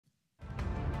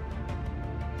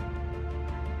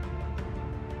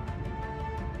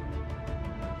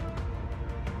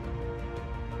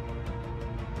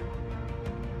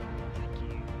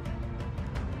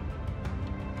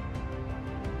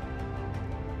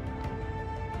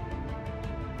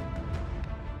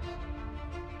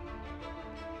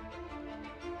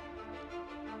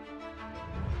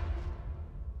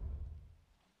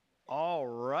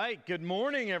right, good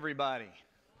morning, everybody.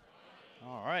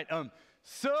 All right,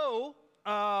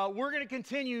 we're going to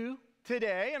continue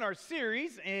today in our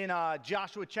series in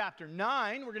Joshua chapter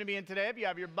 9. We're going to be in today, if you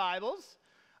have your Bibles.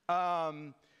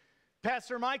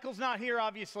 Pastor Michael's not here,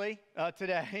 obviously,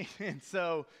 today, and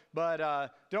so,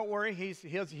 but don't worry,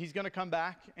 he's going to come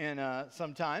back in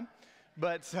sometime.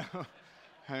 But so,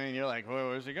 I mean, you're like, well,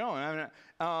 where's he going?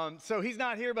 So he's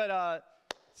not here, but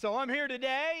so I'm here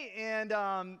today, and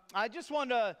I just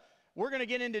wanted to. We're going to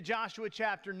get into Joshua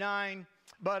chapter 9,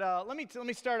 but let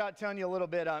me start out telling you a little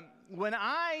bit. When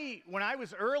I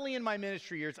was early in my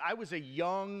ministry years, I was a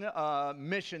young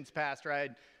missions pastor.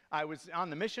 I was on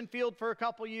the mission field for a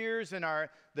couple years, and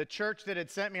the church that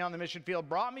had sent me on the mission field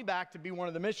brought me back to be one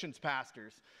of the missions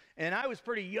pastors. And I was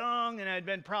pretty young, and I'd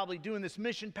been probably doing this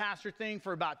mission pastor thing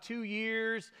for about 2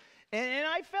 years. And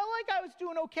I felt like I was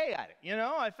doing okay at it, you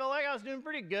know? I felt like I was doing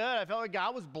pretty good. I felt like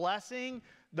God was blessing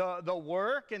the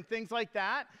work and things like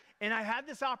that. And I had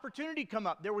this opportunity come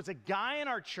up. There was a guy in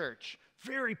our church,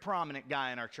 very prominent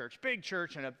guy in our church, big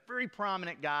church, and a very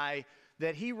prominent guy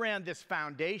that he ran this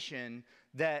foundation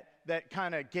that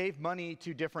kind of gave money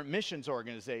to different missions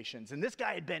organizations. And this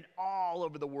guy had been all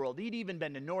over the world. He'd even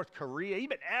been to North Korea. He'd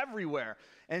been everywhere.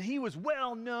 And he was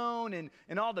well known,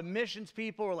 and all the missions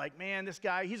people were like, man, this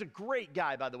guy, he's a great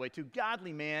guy, by the way, too,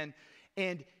 godly man.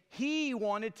 And he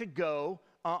wanted to go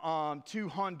to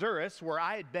Honduras, where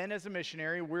I had been as a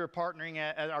missionary. We were partnering,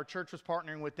 our church was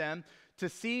partnering with them to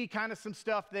see kind of some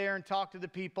stuff there and talk to the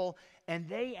people. And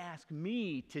they asked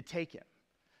me to take him.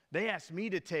 They asked me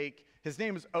to take, his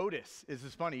name is Otis. This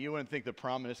is funny, you wouldn't think the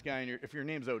prominent guy if your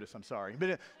name's Otis, I'm sorry.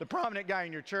 But the prominent guy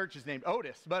in your church is named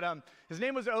Otis. But his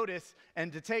name was Otis,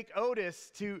 and to take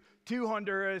Otis to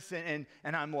Honduras, and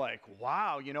I'm like,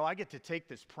 wow, you know, I get to take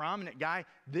this prominent guy.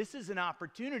 This is an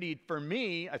opportunity for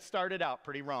me. I started out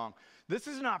pretty wrong. This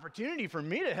is an opportunity for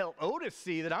me to help Otis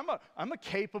see that I'm a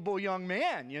capable young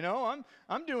man, you know.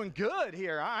 I'm doing good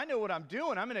here. I know what I'm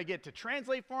doing. I'm going to get to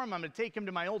translate for him. I'm going to take him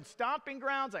to my old stomping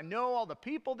grounds. I know all the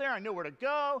people there. I know where to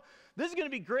go. This is going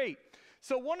to be great.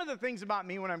 So one of the things about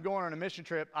me when I'm going on a mission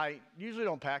trip, I usually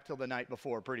don't pack till the night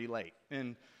before, pretty late.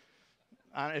 And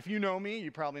if you know me,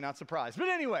 you're probably not surprised. But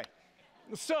anyway,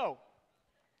 so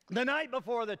the night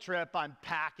before the trip, I'm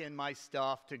packing my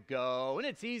stuff to go. And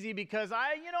it's easy because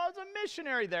I was a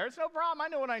missionary there. It's no problem. I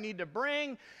know what I need to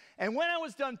bring. And when I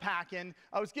was done packing,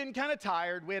 I was getting kind of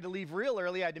tired. We had to leave real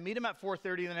early. I had to meet him at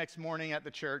 4:30 the next morning at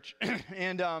the church.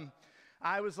 And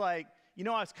I was like, I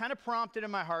was kind of prompted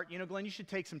in my heart, Glenn, you should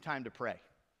take some time to pray.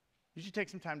 You should take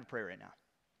some time to pray right now.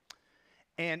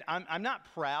 And I'm not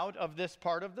proud of this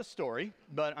part of the story,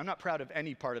 but I'm not proud of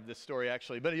any part of this story,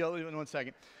 actually. But in 1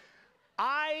 second.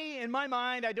 In my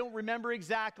mind, I don't remember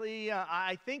exactly.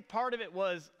 I think part of it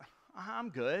was, I'm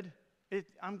good.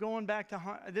 I'm going back to,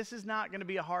 this is not going to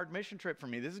be a hard mission trip for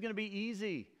me. This is going to be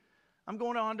easy. I'm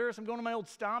going to Honduras. I'm going to my old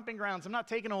stomping grounds. I'm not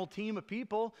taking a whole team of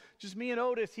people. Just me and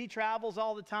Otis. He travels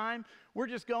all the time. We're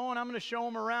just going. I'm going to show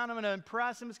him around. I'm going to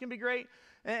impress him. It's going to be great.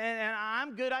 And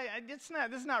I'm good. This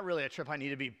is not really a trip I need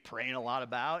to be praying a lot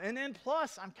about. And then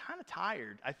plus, I'm kind of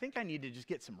tired. I think I need to just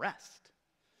get some rest.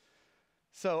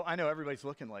 So I know everybody's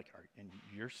looking like, and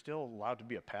you're still allowed to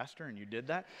be a pastor and you did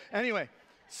that? Anyway,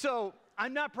 so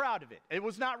I'm not proud of it. It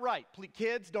was not right. Please,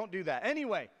 kids, don't do that.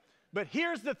 Anyway, but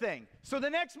here's the thing. So the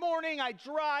next morning I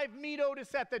meet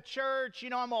Otis at the church.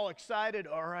 I'm all excited.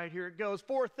 All right, here it goes.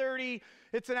 4:30.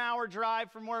 It's an hour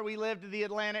drive from where we live to the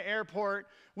Atlanta airport.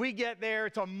 We get there.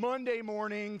 It's a Monday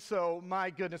morning. So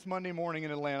my goodness, Monday morning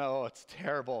in Atlanta. Oh, it's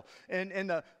terrible. And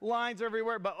the lines are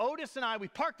everywhere. But Otis and we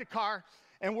parked the car.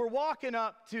 And we're walking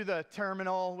up to the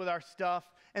terminal with our stuff.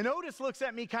 And Otis looks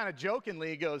at me kind of jokingly.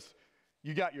 He goes,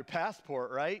 you got your passport,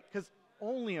 right? Because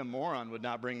only a moron would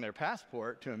not bring their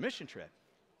passport to a mission trip.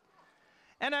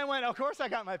 And I went, of course I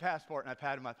got my passport. And I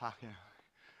patted my pocket.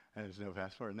 There's no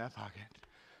passport in that pocket.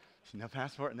 There's no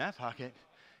passport in that pocket.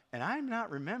 And I'm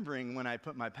not remembering when I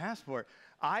put my passport.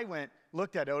 I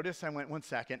looked at Otis. I went, 1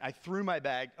 second. I threw my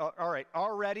bag. All right,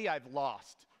 already I've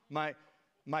lost.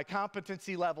 My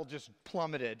competency level just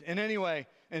plummeted. And anyway,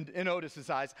 in Otis's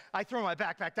eyes, I throw my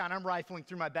backpack down. I'm rifling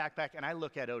through my backpack, and I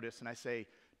look at Otis, and I say,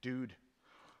 dude,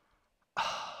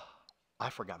 I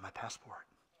forgot my passport.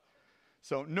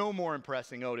 So no more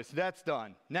impressing Otis. That's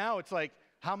done. Now it's like,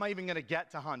 how am I even going to get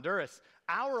to Honduras?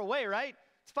 Hour away, right?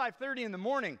 It's 5:30 in the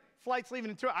morning. Flight's leaving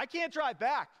in 2 hours. I can't drive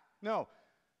back. No.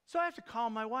 So I have to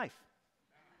call my wife,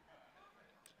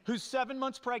 who's 7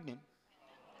 months pregnant.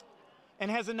 And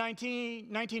has a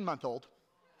 19-month-old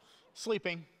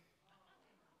sleeping.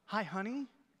 Hi, honey.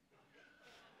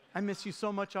 I miss you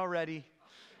so much already.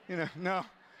 No.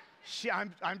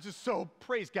 I'm just so,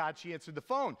 praise God, she answered the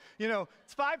phone. You know,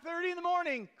 it's 5:30 in the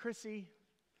morning. Chrissy,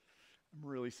 I'm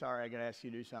really sorry. I got to ask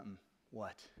you to do something.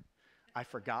 What? I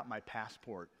forgot my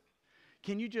passport.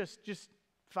 Can you just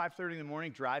 5:30 in the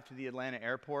morning, drive to the Atlanta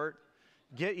airport,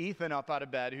 get Ethan up out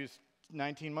of bed, who's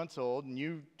 19 months old, and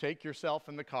you take yourself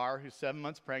in the car, who's 7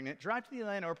 months pregnant, drive to the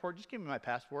Atlanta airport, just give me my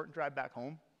passport and drive back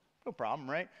home. No problem,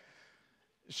 right?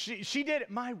 She did it.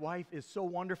 My wife is so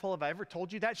wonderful. Have I ever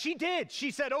told you that? She did.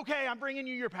 She said, okay, I'm bringing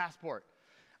you your passport.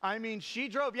 I mean, she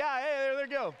drove. Yeah, hey, there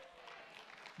you go.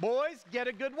 Boys, get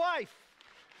a good wife.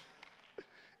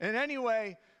 And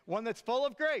anyway, one that's full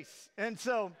of grace. And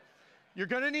so you're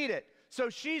going to need it. So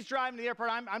she's driving to the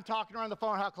airport. I'm talking to her on the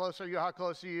phone. How close are you? How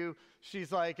close are you?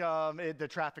 She's like, the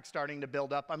traffic's starting to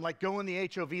build up. I'm like, go in the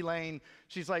HOV lane.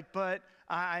 She's like, but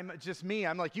I'm just me.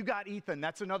 I'm like, you got Ethan.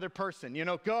 That's another person. You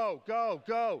know,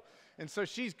 go. And so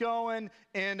she's going,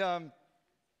 and I'm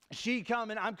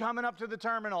coming up to the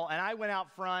terminal, and I went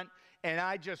out front, and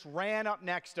I just ran up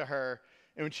next to her.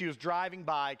 And when she was driving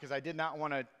by, because I did not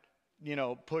want to,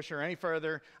 push her any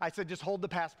further, I said, just hold the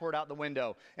passport out the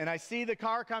window. And I see the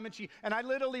car come, and I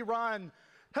literally run,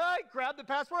 hey, grab the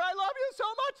passport. I love you so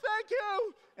much, thank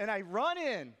you. And I run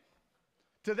in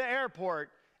to the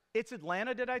airport. It's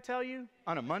Atlanta, did I tell you,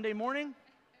 on a Monday morning?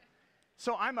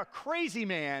 So I'm a crazy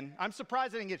man. I'm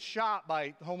surprised I didn't get shot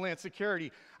by Homeland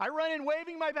Security. I run in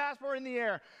waving my passport in the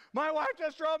air. My wife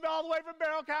just drove me all the way from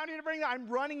Barrow County to bring that. I'm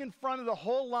running in front of the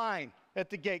whole line at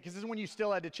the gate, because this is when you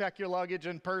still had to check your luggage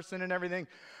in person and everything.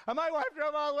 And my wife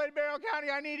drove all the way to Barrow County.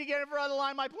 I need to get in front of the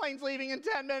line. My plane's leaving in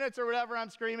 10 minutes or whatever. I'm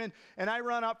screaming. And I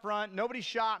run up front. Nobody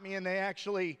shot me, and they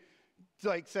actually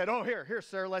said, oh, here,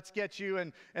 sir, let's get you.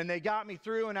 And they got me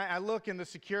through, and I look, and the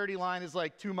security line is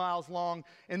like 2 miles long.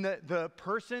 And the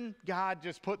person, God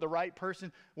just put the right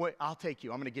person. Wait, I'll take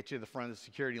you. I'm going to get you to the front of the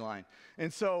security line.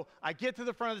 And so I get to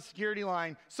the front of the security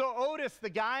line. So Otis,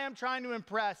 the guy I'm trying to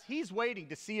impress, he's waiting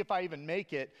to see if I even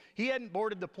make it. He hadn't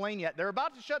boarded the plane yet. They're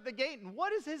about to shut the gate, and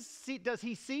what is his seat? Does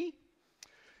he see?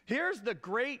 Here's the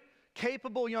great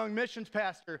capable young missions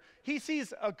pastor. He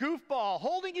sees a goofball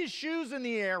holding his shoes in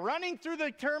the air, running through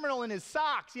the terminal in his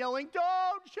socks, yelling,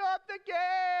 don't shut the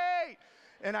gate.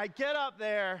 And I get up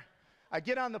there, I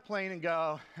get on the plane and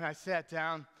go, and I sat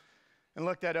down and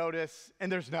looked at Otis, and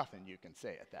there's nothing you can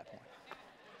say at that point.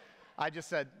 I just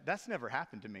said, that's never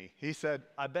happened to me. He said,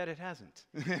 I bet it hasn't.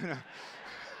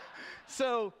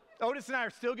 So Otis and I are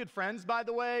still good friends, by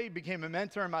the way. He became a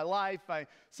mentor in my life. I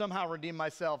somehow redeemed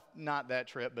myself, not that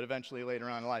trip, but eventually later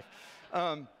on in life.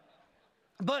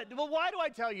 But why do I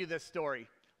tell you this story?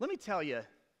 Let me tell you,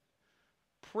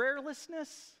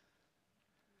 prayerlessness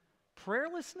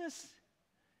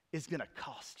is going to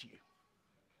cost you.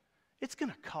 It's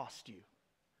going to cost you.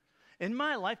 In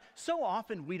my life, so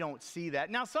often we don't see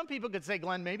that. Now, some people could say,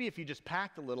 Glenn, maybe if you just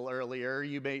packed a little earlier,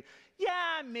 you may,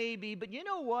 yeah, maybe, but you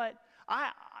know what?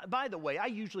 By the way, I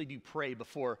usually do pray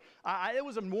before. It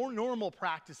was a more normal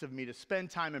practice of me to spend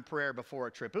time in prayer before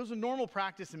a trip. It was a normal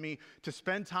practice of me to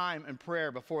spend time in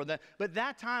prayer before that. But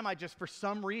that time, I just, for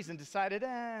some reason, decided,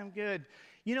 I'm good.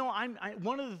 You know,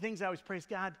 one of the things I always pray is,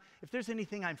 God, if there's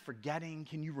anything I'm forgetting,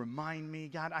 can you remind me?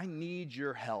 God, I need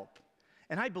your help.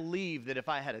 And I believe that if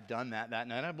I had done that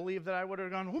night, I believe that I would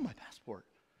have gone, oh, my passport.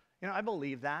 You know, I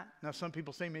believe that. Now, some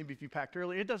people say maybe if you packed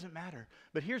earlier, it doesn't matter.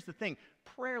 But here's the thing,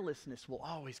 prayerlessness will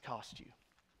always cost you.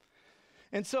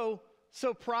 And so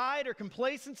pride or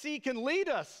complacency can lead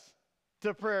us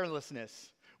to prayerlessness,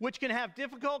 which can have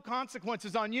difficult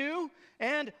consequences on you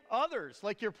and others,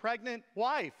 like your pregnant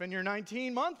wife and your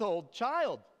 19-month-old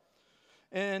child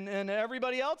and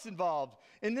everybody else involved.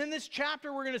 And in this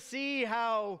chapter, we're going to see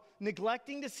how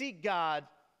neglecting to seek God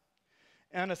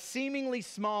on a seemingly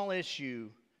small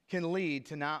issue can lead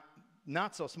to not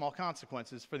so small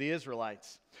consequences for the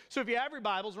Israelites. So if you have your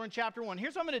Bibles, we're in chapter 1.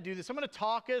 Here's how I'm going to do this. I'm going to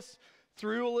talk us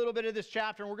through a little bit of this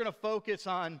chapter, and we're going to focus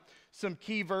on some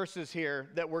key verses here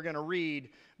that we're going to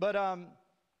read. But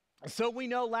so we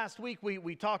know last week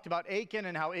we talked about Achan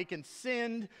and how Achan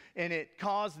sinned, and it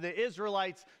caused the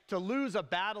Israelites to lose a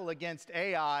battle against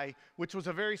Ai, which was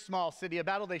a very small city, a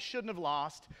battle they shouldn't have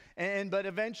lost. But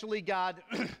eventually God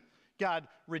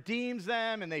redeems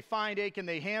them, and they find Achan,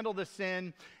 they handle the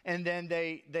sin, and then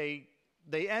they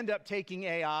end up taking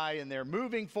Ai, and they're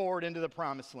moving forward into the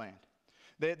promised land.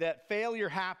 That failure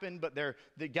happened, but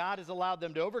God has allowed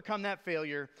them to overcome that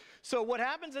failure. So what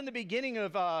happens in the beginning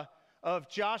of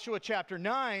Joshua chapter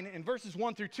 9, in verses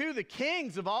 1 through 2, the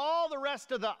kings of all the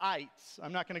rest of the ites,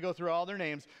 I'm not going to go through all their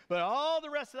names, but all the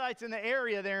rest of the ites in the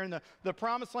area there in the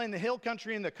promised land, the hill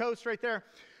country and the coast right there,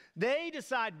 they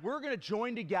decide we're going to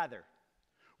join together.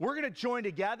 we're going to join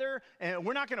together, and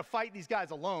we're not going to fight these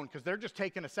guys alone because they're just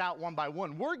taking us out one by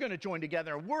one. We're going to join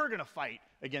together, and we're going to fight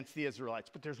against the Israelites.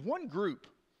 But there's one group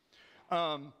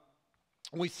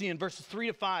we see in verses 3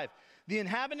 to 5, the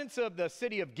inhabitants of the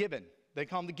city of Gibeon. They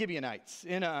call them the Gibeonites.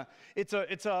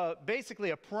 It's basically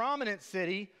a prominent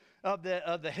city of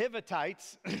the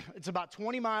Hittites. It's about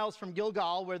 20 miles from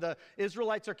Gilgal, where the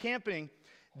Israelites are camping.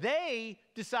 They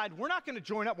decide, we're not going to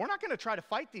join up. We're not going to try to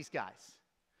fight these guys.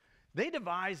 They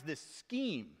devised this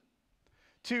scheme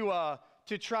to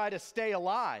try to stay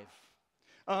alive.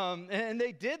 And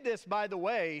they did this, by the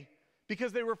way,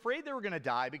 because they were afraid they were going to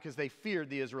die because they feared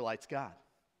the Israelites' God.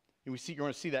 And you're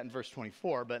going to see that in verse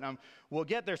 24, but we'll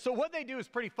get there. So what they do is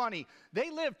pretty funny. They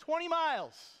live 20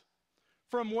 miles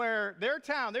from where their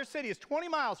city is 20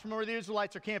 miles from where the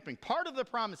Israelites are camping, part of the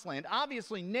promised land,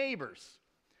 obviously neighbors.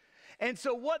 And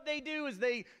so what they do is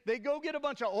they go get a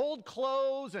bunch of old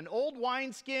clothes and old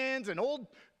wineskins and old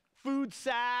food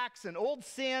sacks and old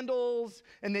sandals,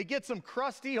 and they get some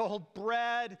crusty old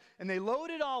bread, and they load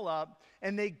it all up,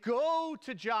 and they go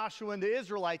to Joshua and the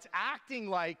Israelites acting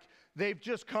like they've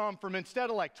just come from, instead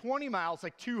of like 20 miles,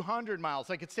 like 200 miles,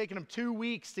 like it's taken them 2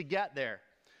 weeks to get there.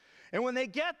 And when they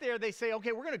get there, they say,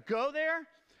 okay, we're going to go there,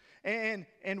 and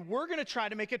we're going to try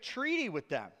to make a treaty with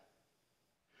them.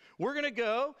 We're going to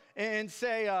go and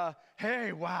say,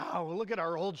 hey, wow, look at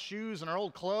our old shoes and our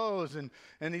old clothes and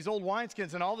these old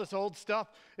wineskins and all this old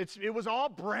stuff. It was all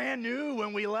brand new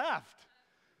when we left.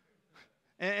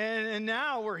 And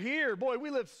now we're here. Boy,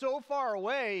 we live so far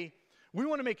away. We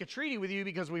want to make a treaty with you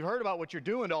because we've heard about what you're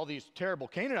doing to all these terrible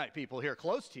Canaanite people here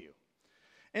close to you.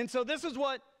 And so this is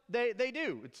what they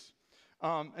do.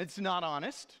 It's not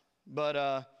honest,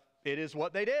 but it is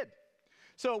what they did.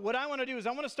 So what I want to do is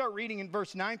I want to start reading in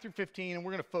verse 9 through 15, and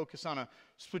we're going to focus on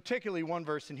particularly one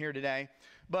verse in here today.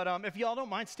 But if y'all don't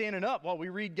mind standing up while we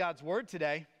read God's word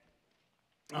today,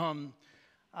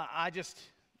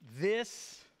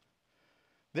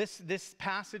 this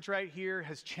passage right here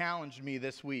has challenged me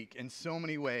this week in so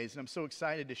many ways, and I'm so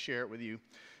excited to share it with you.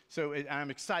 So I'm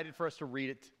excited for us to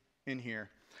read it in here.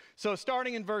 So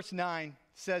starting in verse 9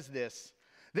 says this: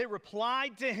 they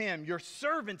replied to him, your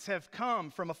servants have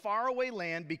come from a faraway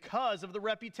land because of the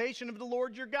reputation of the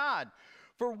Lord your God,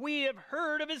 for we have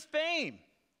heard of his fame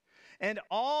and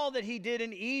all that he did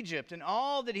in Egypt and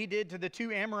all that he did to the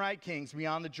 2 Amorite kings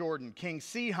beyond the Jordan, King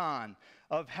Sihon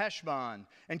of Heshbon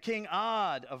and King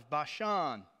Og of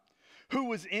Bashan, who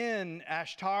was in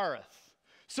Ashtaroth.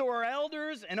 So our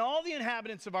elders and all the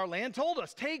inhabitants of our land told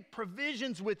us, take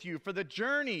provisions with you for the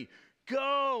journey.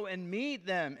 Go and meet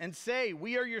them and say,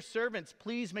 we are your servants.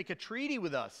 Please make a treaty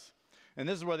with us. And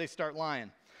this is where they start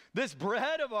lying. This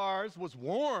bread of ours was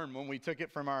warm when we took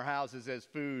it from our houses as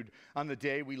food on the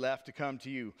day we left to come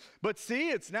to you. But see,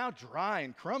 it's now dry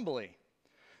and crumbly.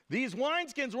 These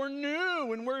wineskins were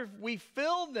new and we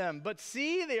filled them. But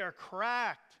see, they are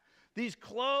cracked. These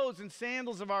clothes and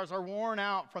sandals of ours are worn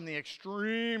out from the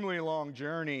extremely long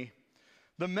journey.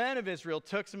 The men of Israel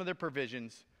took some of their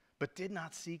provisions, but did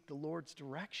not seek the Lord's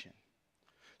direction.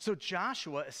 So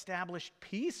Joshua established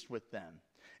peace with them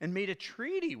and made a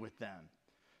treaty with them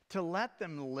to let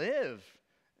them live.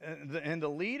 And the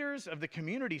leaders of the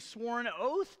community swore an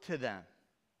oath to them.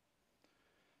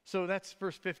 So that's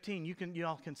verse 15. You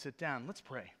all can sit down. Let's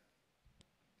pray.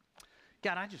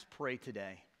 God, I just pray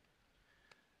today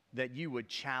that you would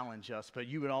challenge us, but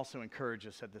you would also encourage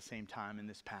us at the same time in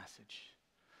this passage.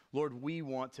 Lord, we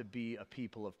want to be a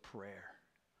people of prayer.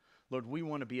 Lord, we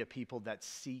want to be a people that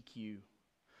seek you.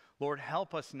 Lord,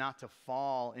 help us not to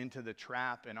fall into the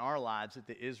trap in our lives that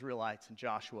the Israelites and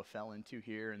Joshua fell into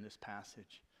here in this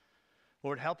passage.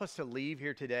 Lord, help us to leave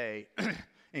here today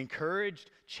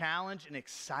encouraged, challenged, and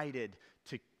excited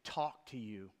to talk to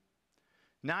you.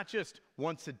 Not just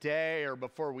once a day or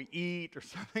before we eat or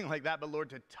something like that, but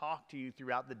Lord, to talk to you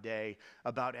throughout the day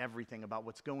about everything, about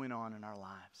what's going on in our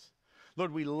lives.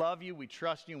 Lord, we love you, we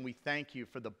trust you, and we thank you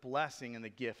for the blessing and the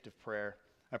gift of prayer.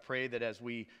 I pray that as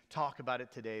we talk about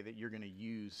it today, that you're going to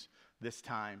use this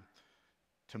time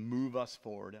to move us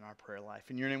forward in our prayer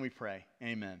life. In your name we pray,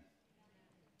 amen.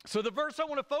 So the verse I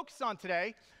want to focus on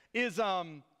today is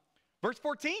verse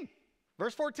 14.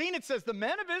 Verse 14, it says, the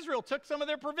men of Israel took some of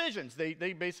their provisions. They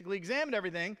basically examined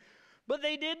everything, but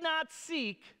they did not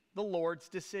seek the Lord's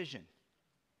decision.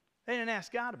 They didn't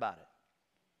ask God about it.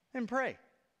 They didn't pray.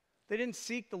 They didn't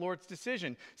seek the Lord's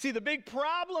decision. See, the big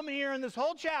problem here in this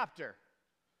whole chapter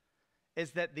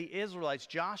is that the Israelites,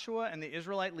 Joshua and the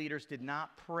Israelite leaders, did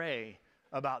not pray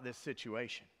about this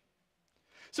situation.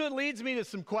 So it leads me to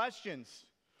some questions.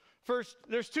 First,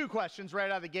 there's 2 questions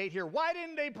right out of the gate here. Why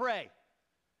didn't they pray?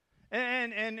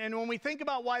 And when we think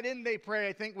about why didn't they pray,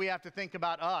 I think we have to think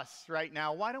about us right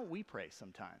now. Why don't we pray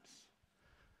sometimes?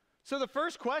 So the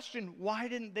first question, why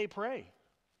didn't they pray?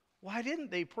 Why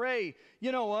didn't they pray?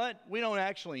 You know what? We don't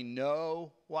actually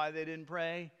know why they didn't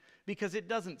pray because it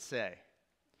doesn't say.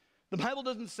 The Bible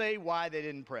doesn't say why they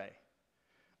didn't pray.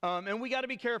 And we got to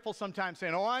be careful sometimes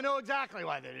saying, oh, I know exactly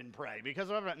why they didn't pray. Because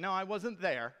no, I wasn't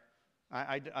there.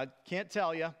 I can't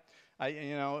tell you.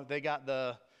 They got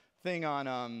the thing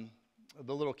on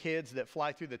the little kids that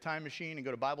fly through the time machine and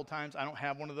go to Bible times. I don't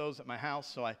have one of those at my house,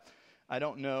 so I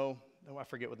don't know. Oh, I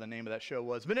forget what the name of that show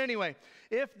was. But anyway,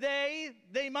 if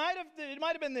it might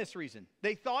have been this reason.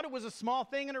 They thought it was a small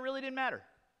thing and it really didn't matter.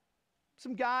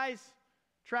 Some guys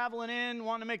traveling in,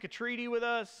 wanting to make a treaty with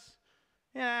us.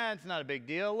 Yeah, it's not a big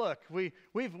deal. Look,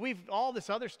 we've all this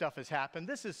other stuff has happened.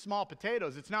 This is small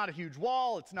potatoes. It's not a huge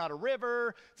wall. It's not a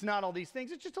river. It's not all these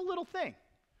things. It's just a little thing.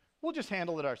 We'll just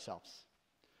handle it ourselves.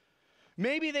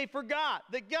 Maybe they forgot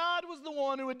that God was the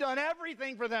one who had done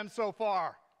everything for them so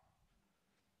far.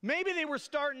 Maybe they were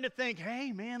starting to think,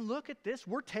 hey, man, look at this.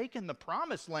 We're taking the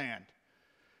promised land.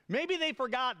 Maybe they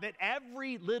forgot that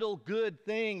every little good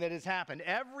thing that has happened,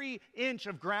 every inch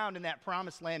of ground in that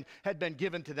promised land had been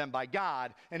given to them by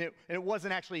God, and it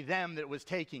wasn't actually them that was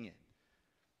taking it.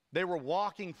 They were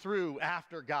walking through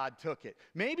after God took it.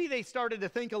 Maybe they started to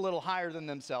think a little higher than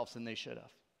themselves than they should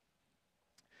have.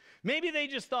 Maybe they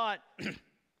just thought,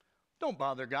 don't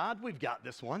bother God, we've got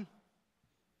this one.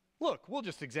 Look, we'll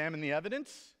just examine the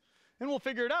evidence and we'll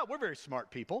figure it out. We're very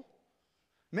smart people.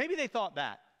 Maybe they thought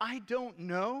that. I don't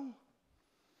know.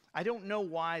 I don't know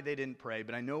why they didn't pray,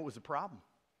 but I know it was a problem.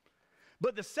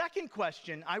 But the second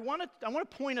question, I want to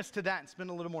point us to that and spend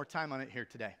a little more time on it here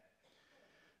today.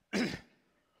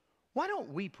 Why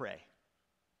don't we pray?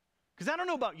 Because I don't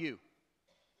know about you,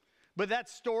 but that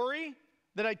story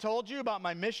that I told you about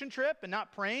my mission trip and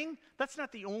not praying, that's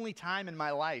not the only time in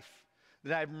my life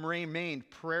that I've remained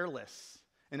prayerless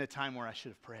in a time where I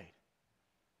should have prayed.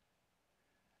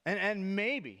 And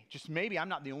maybe, just maybe, I'm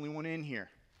not the only one in here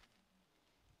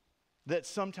that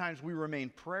sometimes we remain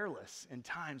prayerless in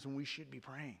times when we should be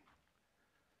praying.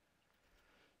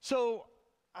 So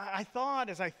I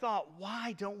thought,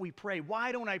 why don't we pray?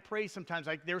 Why don't I pray sometimes?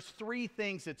 There's three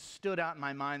things that stood out in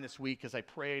my mind this week as I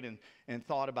prayed and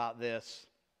thought about this.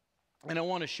 And I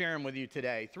want to share them with you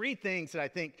today. Three things that I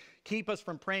think keep us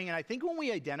from praying. And I think when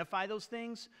we identify those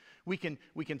things, we can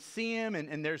see them.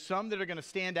 And there's some that are going to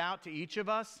stand out to each of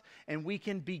us. And we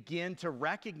can begin to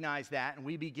recognize that. And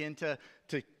we begin to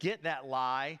get that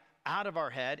lie out of our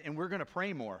head. And we're going to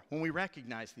pray more when we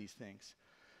recognize these things.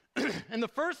 And the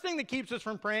first thing that keeps us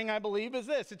from praying, I believe, is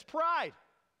this. It's pride.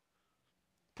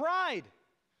 Pride.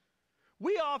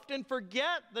 We often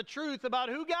forget the truth about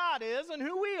who God is and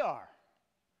who we are.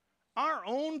 Our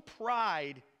own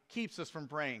pride keeps us from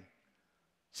praying.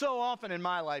 So often in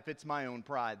my life, it's my own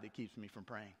pride that keeps me from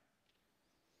praying.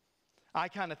 I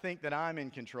kind of think that I'm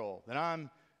in control, and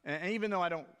even though I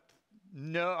don't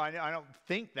know, I don't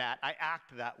think that, I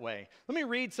act that way. Let me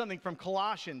read something from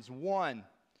Colossians 1,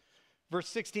 verse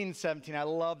 16 and 17. I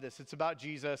love this. It's about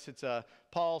Jesus.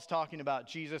 Paul's talking about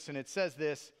Jesus, and it says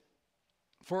this: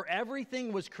 "For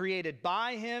everything was created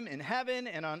by him in heaven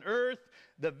and on earth,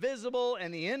 the visible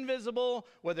and the invisible,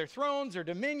 whether thrones or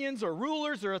dominions or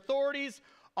rulers or authorities,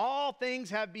 all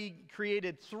things have been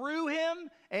created through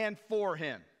him and for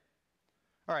him."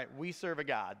 All right, we serve a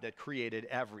God that created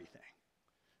everything.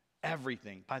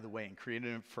 Everything, by the way, and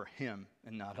created it for him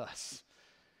and not us.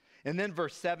 And then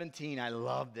verse 17, I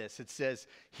love this. It says,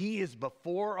 "He is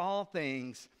before all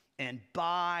things, and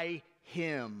by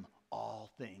him all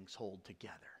things hold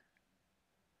together."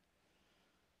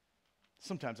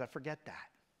 Sometimes I forget that.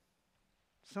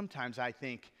 Sometimes I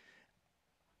think,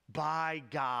 by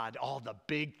God, all the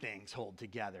big things hold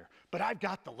together. But I've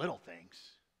got the little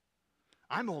things.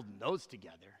 I'm holding those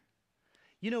together.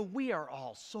 You know, we are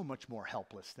all so much more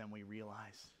helpless than we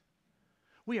realize.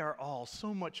 We are all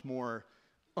so much more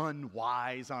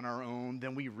unwise on our own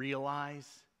than we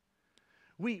realize.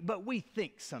 But we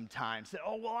think sometimes that,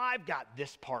 oh, well, I've got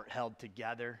this part held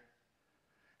together.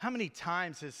 How many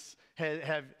times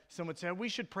have someone said, we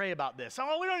should pray about this?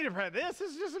 Oh, we don't need to pray about this.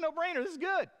 This is just a no-brainer. This is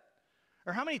good.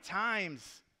 Or how many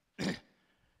times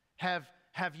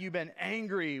have you been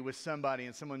angry with somebody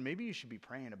and someone, maybe you should be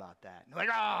praying about that. And you're like,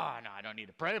 oh, no, I don't need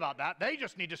to pray about that. They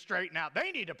just need to straighten out.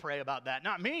 They need to pray about that,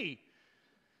 not me.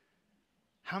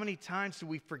 How many times do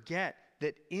we forget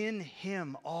that in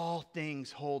him all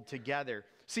things hold together?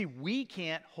 See, we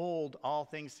can't hold all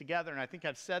things together. And I think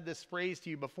I've said this phrase to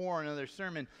you before in another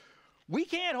sermon. We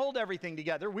can't hold everything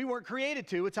together. We weren't created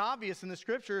to. It's obvious in the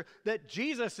scripture that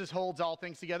Jesus holds all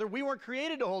things together. We weren't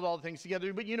created to hold all things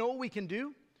together, but you know what we can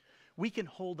do? We can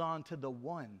hold on to the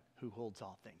one who holds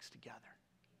all things together.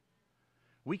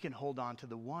 We can hold on to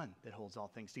the one that holds all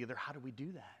things together. How do we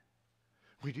do that?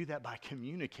 We do that by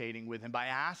communicating with him, by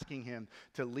asking him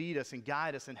to lead us and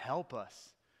guide us and help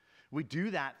us. We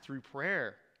do that through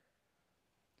prayer.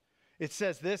 It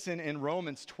says this in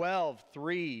Romans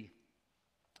 12:3,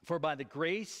 "For by the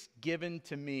grace given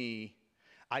to me,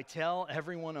 I tell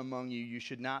everyone among you,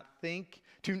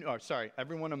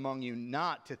 everyone among you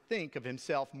not to think of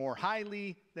himself more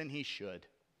highly than he should.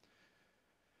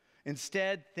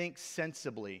 Instead, think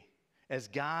sensibly, as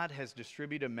God has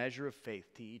distributed a measure of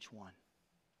faith to each one."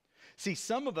 See,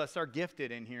 some of us are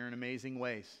gifted in here in amazing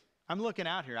ways. I'm looking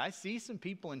out here. I see some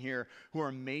people in here who are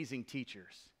amazing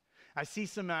teachers. I see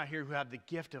some out here who have the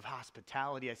gift of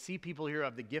hospitality. I see people here who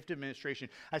have the gift of administration.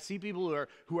 I see people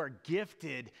who are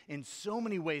gifted in so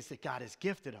many ways that God has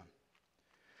gifted them.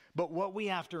 But what we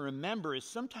have to remember is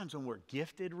sometimes when we're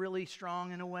gifted really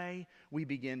strong in a way, we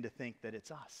begin to think that it's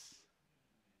us.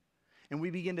 And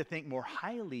we begin to think more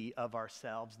highly of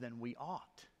ourselves than we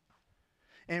ought.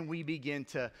 And we begin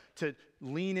to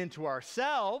lean into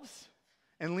ourselves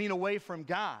and lean away from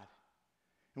God.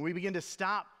 And we begin to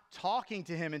stop talking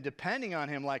to him and depending on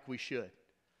him like we should.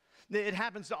 It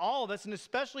happens to all of us, and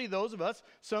especially those of us,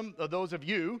 some of those of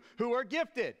you who are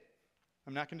gifted.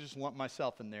 I'm not going to just lump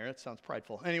myself in there. That sounds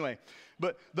prideful. Anyway,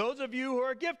 but those of you who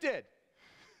are gifted.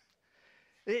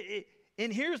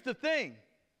 And here's the thing.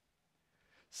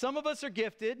 Some of us are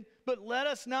gifted, but let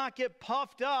us not get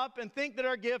puffed up and think that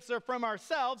our gifts are from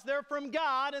ourselves. They're from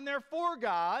God, and they're for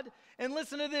God. And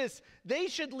listen to this. They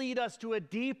should lead us to a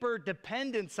deeper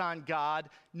dependence on God,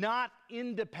 not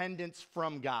independence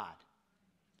from God.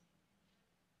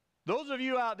 Those of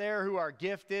you out there who are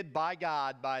gifted by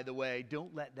God, by the way,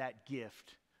 don't let that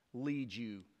gift lead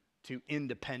you to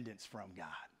independence from God.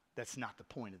 That's not the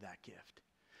point of that gift.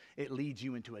 It leads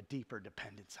you into a deeper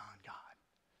dependence on God.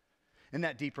 And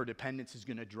that deeper dependence is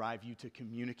going to drive you to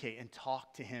communicate and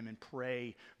talk to him and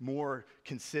pray more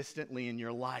consistently in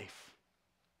your life.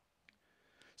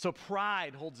 So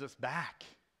pride holds us back.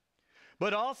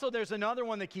 But also there's another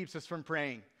one that keeps us from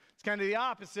praying. It's kind of the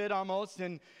opposite almost,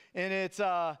 and it's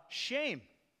shame.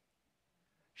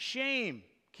 Shame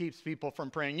keeps people from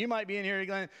praying. You might be in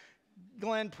here,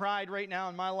 Glenn, pride right now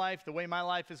in my life, the way my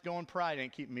life is going, pride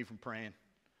ain't keeping me from praying.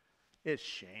 It's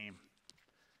shame.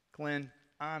 Glenn,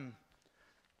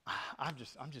 I'm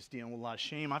just dealing with a lot of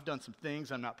shame. I've done some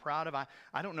things I'm not proud of.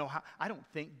 I don't know how. I don't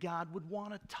think God would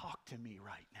want to talk to me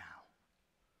right now.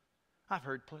 I've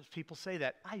heard people say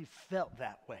that. I felt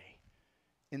that way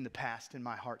in the past in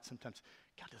my heart sometimes.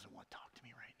 God doesn't want to talk to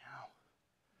me right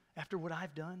now. After what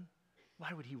I've done,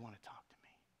 why would he want to talk to me?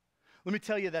 Let me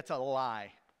tell you, that's a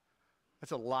lie.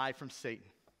 That's a lie from Satan.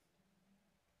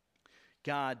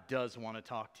 God does want to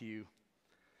talk to you.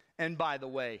 And by the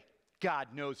way,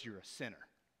 God knows you're a sinner.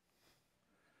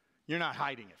 You're not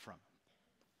hiding it from him.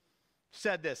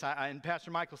 Said this, and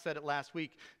Pastor Michael said it last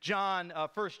week.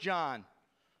 1 John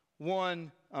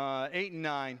 1, 8 and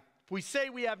 9. If we say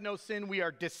we have no sin, we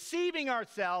are deceiving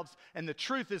ourselves, and the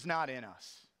truth is not in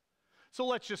us. So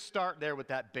let's just start there with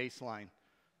that baseline.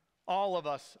 All of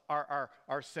us are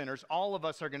sinners. All of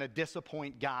us are going to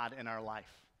disappoint God in our life.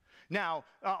 Now,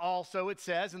 also it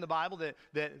says in the Bible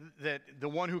that the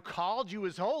one who called you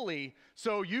is holy,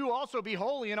 so you also be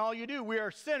holy in all you do. We are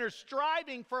sinners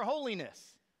striving for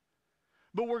holiness.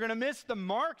 But we're going to miss the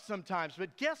mark sometimes.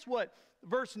 But guess what?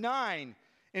 Verse 9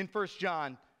 in 1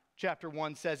 John chapter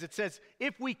 1 says, it says,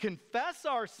 if we confess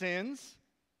our sins,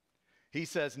 he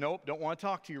says, nope, don't want to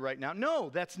talk to you right now. No,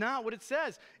 that's not what it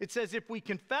says. It says if we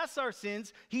confess our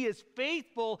sins, he is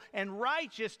faithful and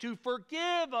righteous to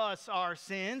forgive us our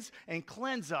sins and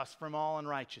cleanse us from all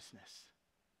unrighteousness.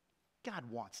 God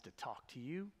wants to talk to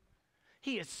you.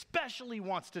 He especially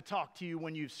wants to talk to you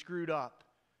when you've screwed up.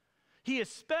 He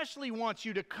especially wants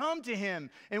you to come to him.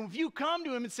 And if you come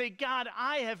to him and say, God,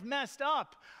 I have messed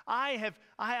up. I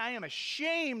am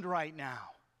ashamed right now.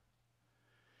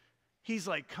 He's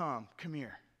like, come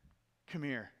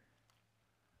here.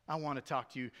 I want to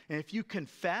talk to you. And if you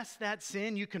confess that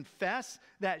sin, you confess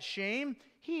that shame,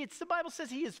 the Bible says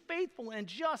he is faithful and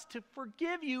just to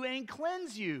forgive you and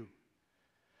cleanse you.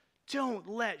 Don't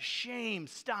let shame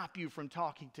stop you from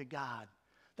talking to God.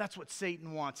 That's what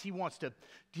Satan wants.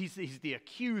 He's the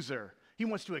accuser. He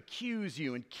wants to accuse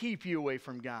you and keep you away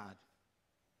from God.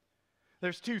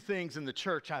 There's two things in the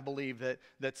church, I believe,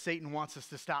 that Satan wants us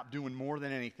to stop doing more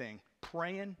than anything.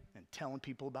 Praying and telling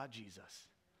people about Jesus.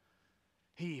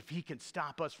 If he can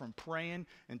stop us from praying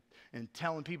and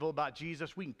telling people about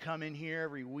Jesus, we can come in here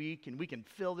every week and we can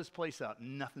fill this place up.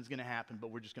 Nothing's going to happen,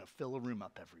 but we're just going to fill a room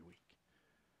up every week.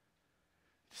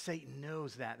 Satan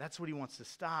knows that. That's what he wants to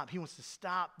stop. He wants to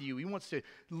stop you. He wants to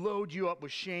load you up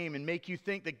with shame and make you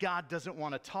think that God doesn't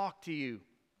want to talk to you.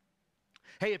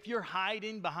 Hey, if you're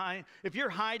hiding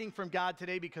from God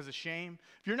today because of shame,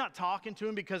 if you're not talking to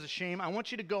him because of shame, I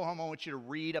want you to go home. I want you to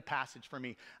read a passage for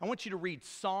me. I want you to read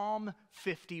Psalm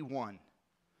 51.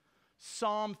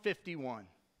 Psalm 51.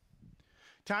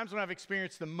 Times when I've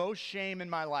experienced the most shame in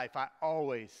my life, I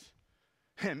always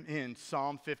am in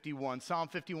Psalm 51. Psalm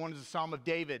 51 is a psalm of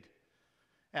David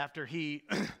after he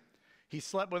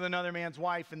slept with another man's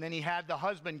wife and then he had the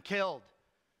husband killed.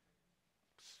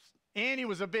 And he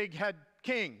was a big head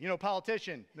king,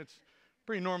 politician. That's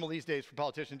pretty normal these days for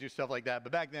politicians to do stuff like that.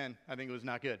 But back then, I think it was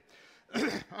not good.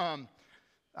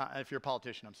 If you're a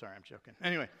politician, I'm sorry, I'm joking.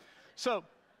 Anyway, so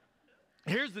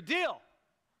here's the deal.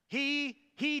 He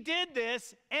did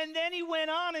this, and then he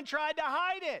went on and tried to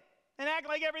hide it and act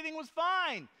like everything was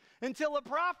fine until a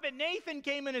prophet, Nathan,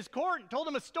 came in his court and told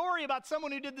him a story about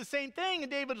someone who did the same thing.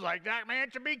 And David was like, that man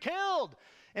should be killed.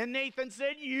 And Nathan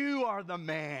said, you are the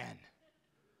man.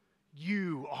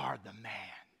 You are the man.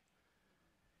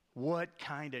 What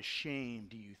kind of shame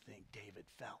do you think David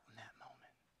felt in that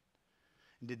moment?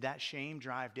 And did that shame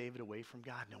drive David away from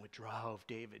God? No, it drove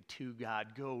David to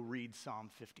God. Go read Psalm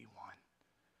 51.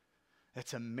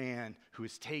 That's a man who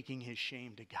is taking his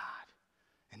shame to God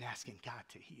and asking God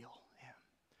to heal him.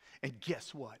 And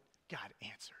guess what? God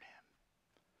answered him.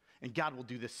 And God will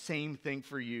do the same thing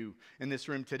for you in this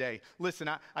room today. Listen,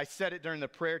 I said it during the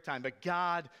prayer time, but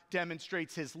God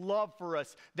demonstrates his love for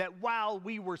us, that while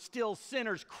we were still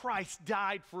sinners, Christ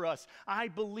died for us. I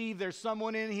believe there's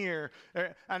someone in here,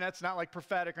 and that's not like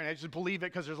prophetic, and I just believe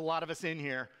it because there's a lot of us in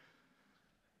here,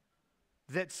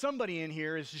 that somebody in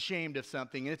here is ashamed of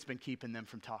something, and it's been keeping them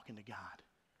from talking to God.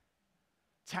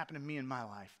 It's happened to me in my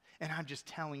life, and I'm just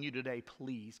telling you today,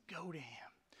 please go to him.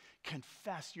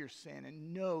 Confess your sin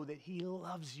and know that he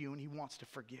loves you and he wants to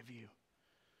forgive you.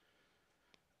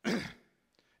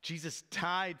 Jesus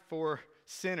died for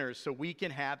sinners so we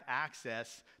can have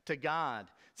access to God.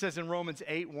 It says in Romans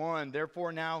 8:1,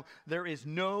 therefore now there is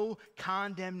no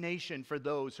condemnation for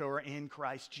those who are in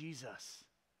Christ Jesus.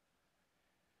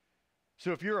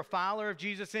 So if you're a follower of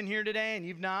Jesus in here today and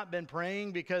you've not been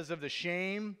praying because of the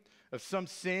shame of some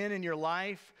sin in your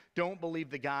life, don't believe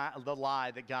the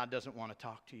lie that God doesn't want to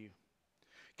talk to you.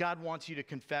 God wants you to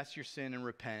confess your sin and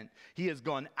repent. He has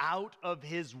gone out of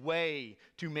his way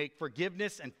to make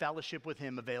forgiveness and fellowship with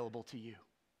him available to you.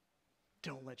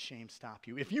 Don't let shame stop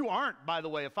you. If you aren't, by the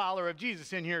way, a follower of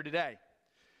Jesus in here today,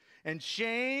 and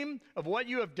shame of what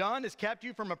you have done has kept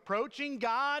you from approaching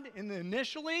God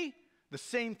initially, the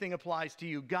same thing applies to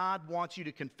you. God wants you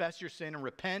to confess your sin and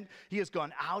repent. He has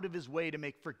gone out of his way to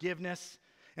make forgiveness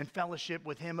and fellowship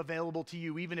with him available to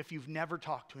you, even if you've never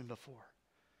talked to him before.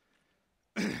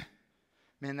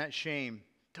 Man, that shame,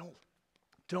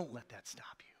 don't let that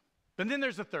stop you. But then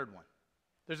there's a third one.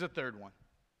 There's a third one.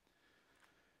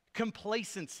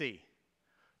 Complacency.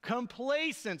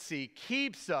 Complacency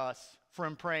keeps us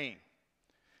from praying.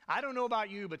 I don't know about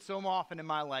you, but so often in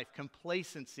my life,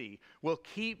 complacency will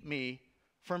keep me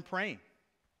from praying.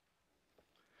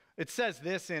 It says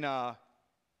this in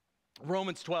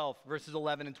Romans 12, verses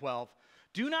 11 and 12.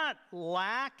 Do not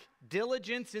lack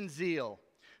diligence and zeal.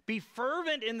 Be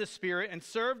fervent in the Spirit and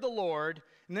serve the Lord.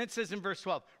 And then it says in verse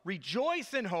 12,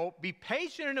 rejoice in hope, be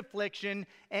patient in affliction,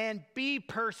 and be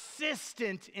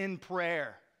persistent in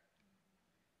prayer.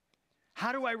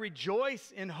 How do I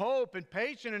rejoice in hope and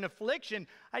patient in affliction?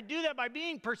 I do that by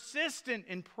being persistent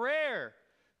in prayer.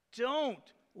 Don't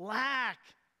lack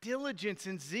diligence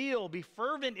and zeal. Be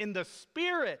fervent in the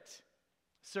Spirit.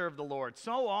 Serve the Lord.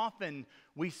 So often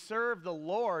we serve the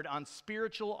Lord on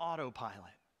spiritual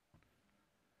autopilot.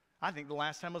 I think the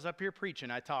last time I was up here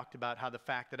preaching, I talked about how the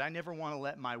fact that I never want to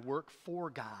let my work for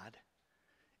God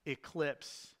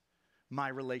eclipse my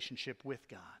relationship with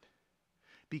God.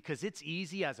 Because it's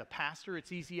easy as a pastor,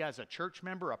 it's easy as a church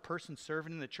member, a person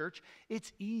serving in the church,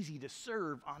 it's easy to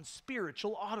serve on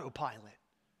spiritual autopilot.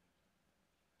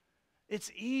 It's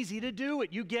easy to do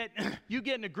it. You get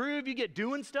in a groove, you get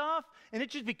doing stuff, and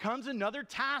it just becomes another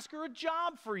task or a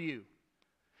job for you.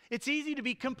 It's easy to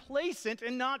be complacent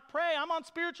and not pray. I'm on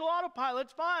spiritual autopilot.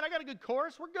 It's fine. I got a good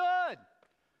course. We're good.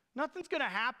 Nothing's going to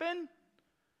happen.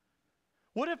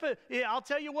 What if, I'll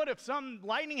tell you what, if some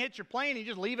lightning hits your plane and you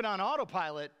just leave it on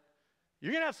autopilot,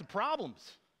 you're going to have some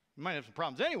problems. You might have some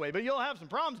problems anyway, but you'll have some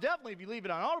problems definitely if you leave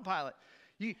it on autopilot.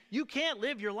 You can't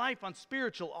live your life on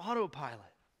spiritual autopilot.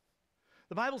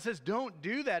 The Bible says don't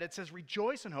do that. It says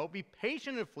rejoice in hope, be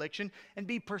patient in affliction, and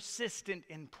be persistent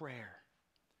in prayer.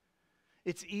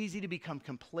 It's easy to become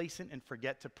complacent and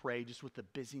forget to pray just with the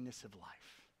busyness of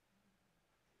life.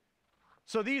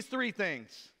 So these three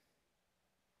things,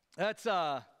 that's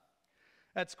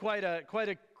quite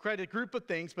a group of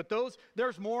things, but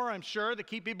there's more, I'm sure, that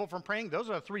keep people from praying. Those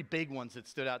are the three big ones that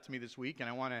stood out to me this week, and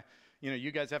I want to,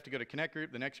 you guys have to go to Connect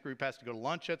Group. The next group has to go to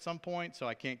lunch at some point, so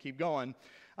I can't keep going.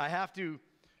 I have to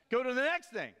go to the next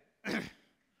thing.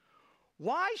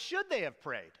 Why should they have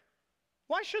prayed?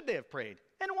 Why should they have prayed?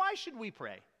 And why should we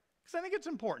pray? Because I think it's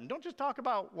important. Don't just talk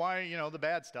about why, the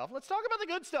bad stuff. Let's talk about the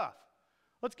good stuff.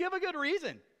 Let's give a good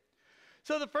reason.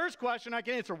 So the first question I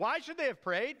can answer, why should they have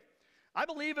prayed? I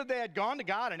believe if they had gone to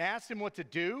God and asked him what to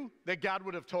do, that God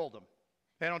would have told them.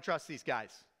 They don't trust these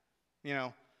guys.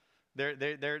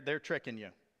 They're tricking you.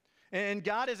 And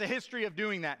God has a history of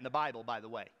doing that in the Bible, by the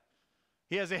way.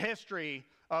 He has a history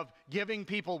of giving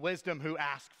people wisdom who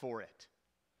ask for it.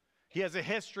 He has a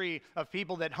history of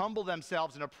people that humble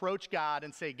themselves and approach God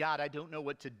and say, God, I don't know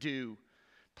what to do.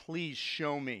 Please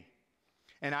show me.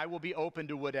 And I will be open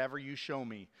to whatever you show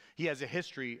me. He has a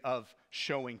history of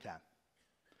showing them.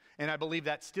 And I believe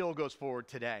that still goes forward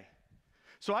today.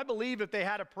 So I believe if they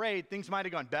had prayed, things might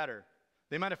have gone better.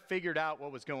 They might have figured out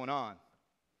what was going on.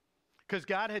 Because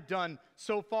God had done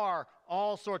so far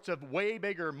all sorts of way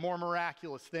bigger, more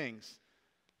miraculous things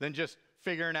than just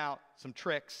figuring out some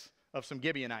tricks of some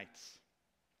Gibeonites.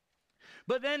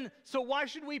 But then, so why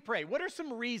should we pray? What are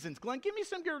some reasons? Glenn, give me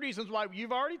some good reasons why.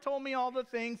 You've already told me all the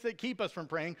things that keep us from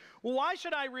praying. Well, why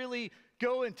should I really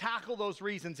go and tackle those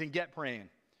reasons and get praying?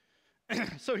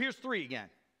 So here's three again,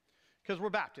 because we're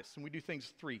Baptists and we do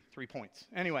things three points.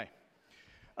 Anyway,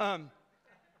 and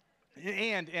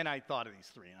I thought of these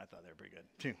three and I thought they were pretty good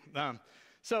too.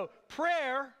 So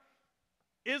prayer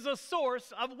is a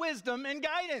source of wisdom and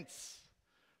guidance.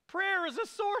 Prayer is a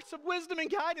source of wisdom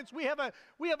and guidance. We have a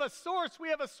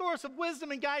source of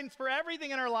wisdom and guidance for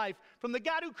everything in our life from the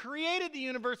God who created the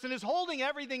universe and is holding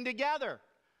everything together.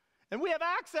 And we have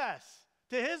access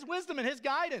to his wisdom and his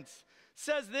guidance. It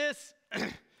says this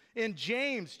in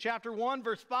James chapter 1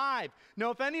 verse 5. Now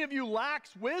if any of you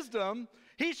lacks wisdom,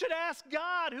 he should ask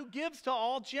God who gives to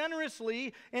all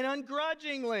generously and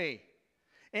ungrudgingly,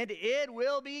 and it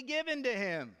will be given to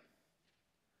him.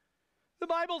 The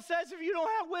Bible says if you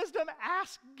don't have wisdom,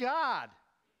 ask God,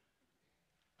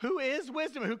 who is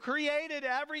wisdom, who created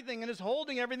everything and is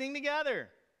holding everything together.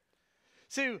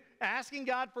 See, asking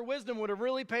God for wisdom would have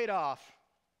really paid off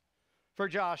for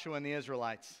Joshua and the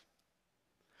Israelites.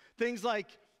 Things like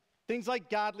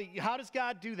godly, how does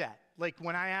God do that? Like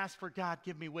when I ask for God,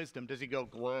 give me wisdom, does he go,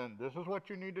 Glenn, this is what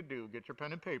you need to do, get your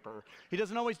pen and paper. He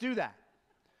doesn't always do that.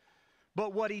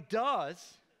 But what he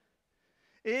does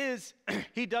is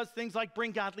he does things like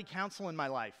bring godly counsel in my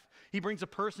life. He brings a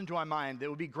person to my mind that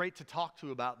would be great to talk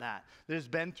to about that has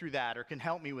been through that or can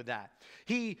help me with that.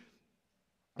 He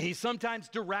sometimes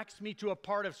directs me to a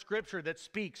part of Scripture that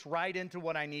speaks right into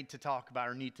what I need to talk about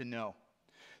or need to know.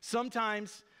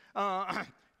 Sometimes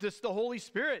just the Holy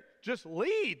Spirit just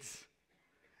leads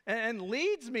and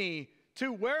leads me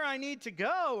to where I need to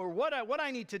go or what I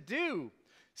need to do.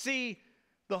 See,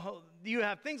 you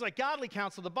have things like godly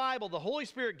counsel, the Bible, the Holy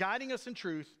Spirit guiding us in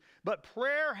truth, but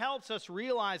prayer helps us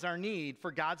realize our need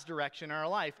for God's direction in our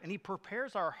life, and he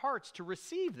prepares our hearts to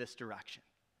receive this direction.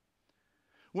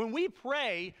 When we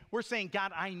pray, we're saying,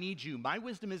 God, I need you. My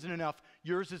wisdom isn't enough.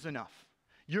 Yours is enough.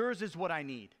 Yours is what I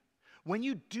need. When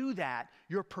you do that,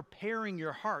 you're preparing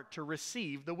your heart to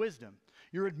receive the wisdom.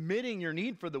 You're admitting your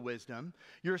need for the wisdom.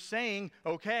 You're saying,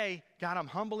 okay, God, I'm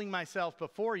humbling myself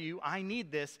before you. I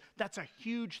need this. That's a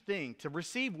huge thing. To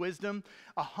receive wisdom,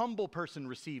 a humble person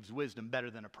receives wisdom better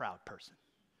than a proud person.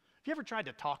 Have you ever tried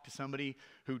to talk to somebody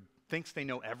who thinks they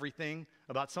know everything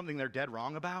about something they're dead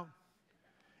wrong about?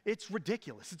 It's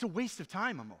ridiculous. It's a waste of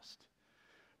time almost.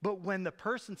 But when the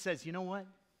person says, you know what?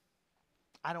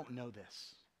 I don't know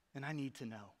this, and I need to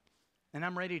know. And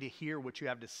I'm ready to hear what you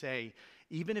have to say,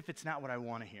 even if it's not what I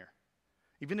want to hear,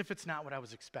 even if it's not what I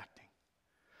was expecting.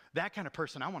 That kind of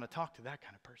person, I want to talk to that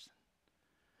kind of person.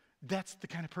 That's the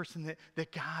kind of person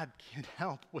that God can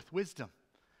help with wisdom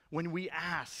when we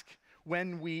ask.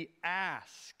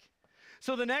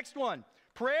 So the next one,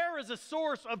 prayer is a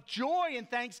source of joy and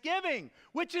thanksgiving,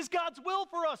 which is God's will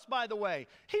for us, by the way.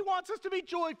 He wants us to be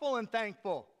joyful and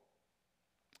thankful.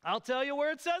 I'll tell you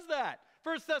where it says that.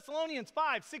 1 Thessalonians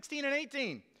 5, 16 and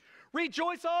 18.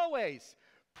 Rejoice always.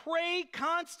 Pray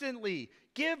constantly.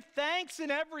 Give thanks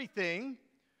in everything,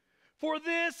 for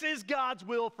this is God's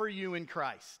will for you in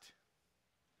Christ.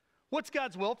 What's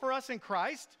God's will for us in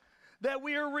Christ? That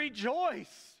we rejoice.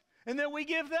 and that we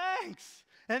give thanks,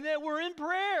 and that we're in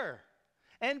prayer.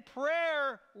 And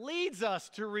prayer leads us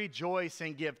to rejoice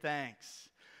and give thanks.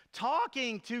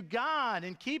 Talking to God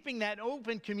and keeping that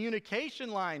open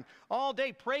communication line all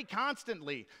day. Pray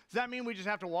constantly. Does that mean we just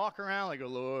have to walk around like, oh,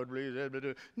 Lord, please?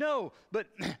 No, but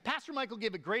Pastor Michael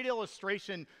gave a great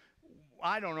illustration,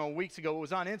 I don't know, weeks ago. It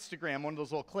was on Instagram, one of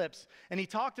those little clips. And he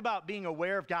talked about being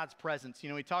aware of God's presence. You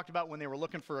know, he talked about when they were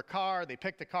looking for a car, they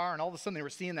picked a car, and all of a sudden they were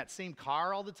seeing that same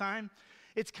car all the time.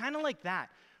 It's kind of like that.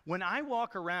 When I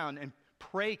walk around and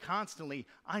pray constantly,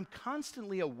 I'm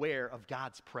constantly aware of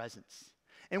God's presence.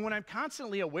 And when I'm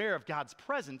constantly aware of God's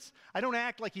presence, I don't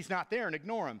act like he's not there and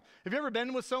ignore him. Have you ever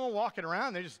been with someone walking around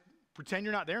and they just pretend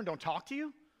you're not there and don't talk to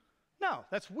you? No,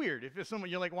 that's weird. If it's someone,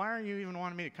 you're like, why aren't you even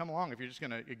wanting me to come along if you're just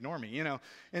going to ignore me, you know?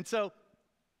 And so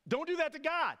don't do that to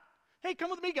God. Hey, come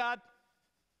with me, God.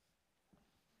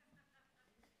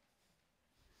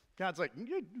 God's like,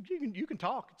 you can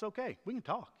talk. It's okay. We can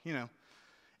talk, you know.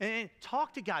 And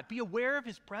talk to God. Be aware of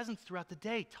his presence throughout the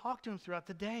day. Talk to him throughout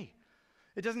the day.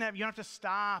 You don't have to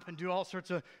stop and do all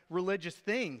sorts of religious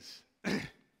things.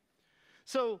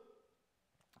 So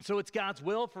it's God's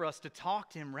will for us to talk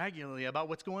to him regularly about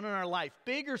what's going on in our life,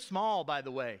 big or small, by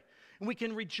the way. And we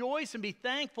can rejoice and be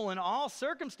thankful in all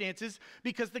circumstances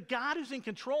because the God who's in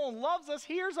control and loves us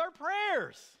hears our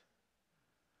prayers.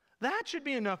 That should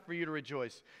be enough for you to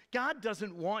rejoice. God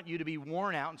doesn't want you to be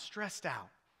worn out and stressed out.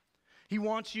 He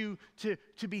wants you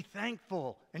to be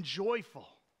thankful and joyful.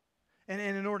 And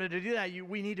in order to do that,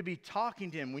 we need to be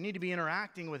talking to him. We need to be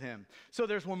interacting with him. So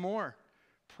there's one more.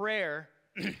 Prayer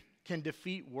can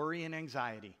defeat worry and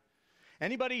anxiety.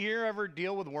 Anybody here ever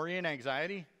deal with worry and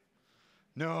anxiety?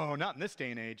 No, not in this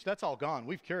day and age. That's all gone.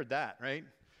 We've cured that, right?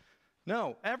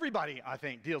 No, everybody, I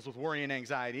think, deals with worry and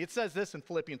anxiety. It says this in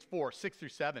Philippians 4, 6 through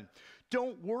 7.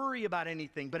 Don't worry about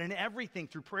anything, but in everything,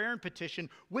 through prayer and petition,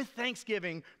 with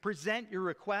thanksgiving, present your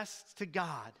requests to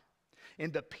God.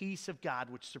 And the peace of God,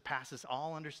 which surpasses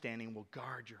all understanding, will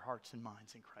guard your hearts and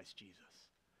minds in Christ Jesus.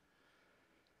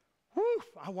 Whew,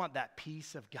 I want that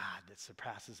peace of God that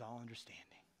surpasses all understanding.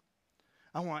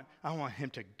 I want him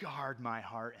to guard my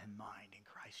heart and mind in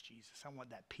Christ Jesus. I want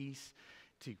that peace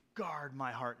to guard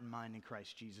my heart and mind in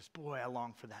Christ Jesus. Boy, I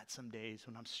long for that some days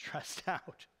when I'm stressed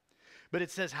out. But it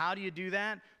says, how do you do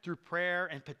that? Through prayer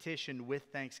and petition with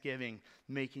thanksgiving,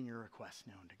 making your requests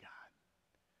known to God.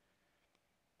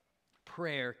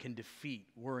 Prayer can defeat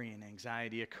worry and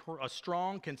anxiety. A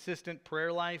strong, consistent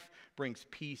prayer life brings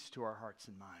peace to our hearts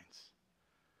and minds.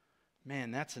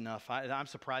 Man, that's enough. I'm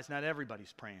surprised not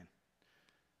everybody's praying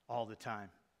all the time.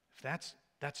 If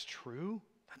that's true,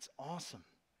 that's awesome.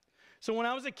 So when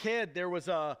I was a kid, there was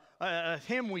a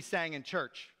hymn we sang in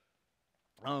church.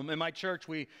 In my church,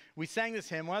 we sang this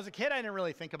hymn. When I was a kid, I didn't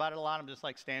really think about it a lot. I'm just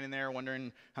like standing there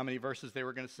wondering how many verses they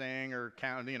were going to sing or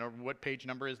count, what page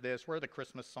number is this? Where are the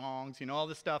Christmas songs? All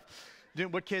this stuff.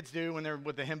 What kids do when they're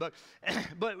with the hymn book.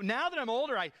 But now that I'm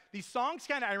older, these songs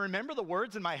I remember the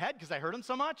words in my head because I heard them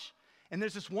so much. And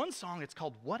there's this one song, it's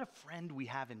called What a Friend We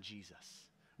Have in Jesus.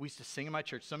 We used to sing in my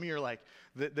church. Some of you are like,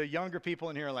 the younger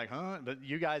people in here are like, huh? But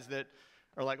you guys that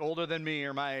are like older than me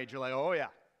or my age, you're like, oh yeah.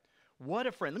 What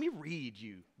a friend. Let me read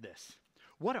you this.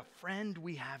 What a friend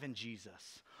we have in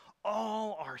Jesus.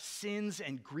 All our sins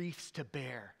and griefs to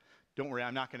bear. Don't worry,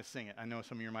 I'm not going to sing it. I know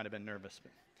some of you might have been nervous.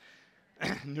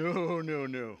 But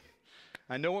No.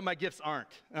 I know what my gifts aren't.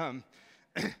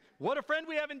 What a friend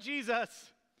we have in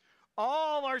Jesus.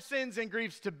 All our sins and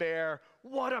griefs to bear.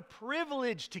 What a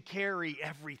privilege to carry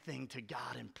everything to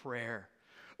God in prayer.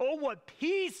 Oh, what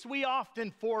peace we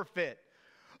often forfeit.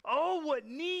 Oh, what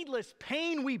needless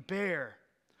pain we bear,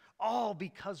 all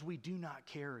because we do not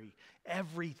carry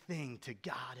everything to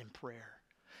God in prayer.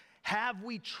 Have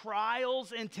we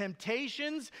trials and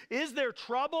temptations? Is there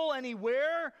trouble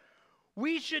anywhere?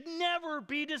 We should never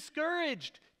be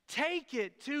discouraged. Take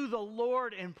it to the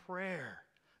Lord in prayer.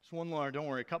 There's one more, don't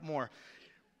worry, a couple more.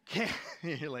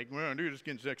 You're like, well, dude, just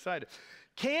getting so excited.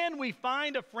 Can we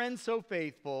find a friend so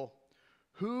faithful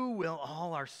who will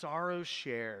all our sorrows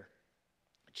share?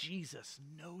 Jesus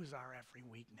knows our every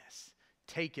weakness.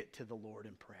 Take it to the Lord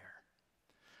in prayer.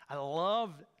 I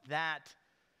love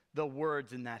the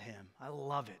words in that hymn. I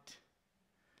love it.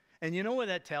 And you know what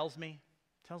that tells me?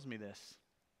 It tells me this.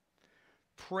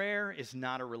 Prayer is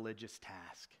not a religious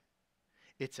task.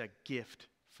 It's a gift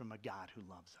from a God who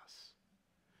loves us.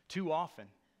 Too often,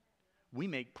 we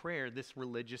make prayer this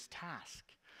religious task.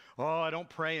 Oh, I don't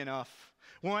pray enough.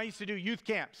 When I used to do youth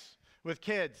camps with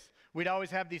kids, we'd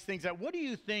always have these things that, what do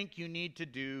you think you need to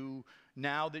do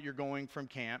now that you're going from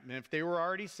camp. And if they were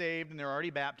already saved and they're already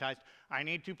baptized, I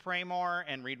need to pray more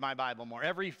and read my Bible more.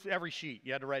 Every sheet,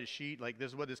 you had to write a sheet. Like,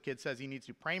 this is what this kid says. He needs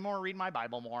to pray more, read my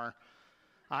Bible more.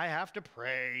 I have to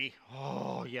pray.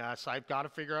 Oh, yes, I've got to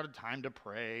figure out a time to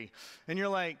pray. And you're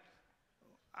like,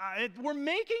 we're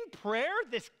making prayer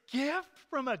this gift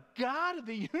from a God of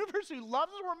the universe who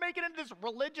loves us. We're making it this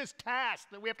religious task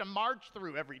that we have to march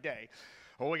through every day.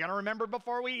 Oh, we got to remember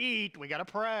before we eat. We got to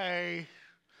pray.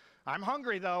 I'm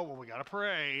hungry, though. Well, we got to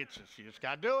pray. You just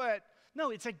got to do it.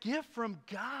 No, it's a gift from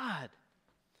God.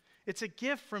 It's a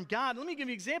gift from God. Let me give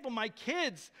you an example. My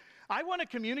kids, I want to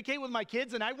communicate with my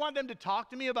kids, and I want them to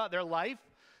talk to me about their life,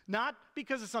 not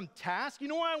because of some task. You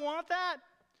know why I want that?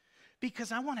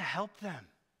 Because I want to help them.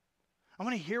 I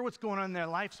want to hear what's going on in their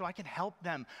life so I can help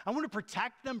them. I want to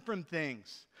protect them from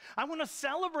things. I want to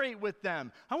celebrate with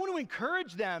them. I want to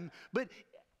encourage them, but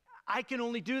I can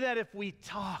only do that if we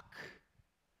talk.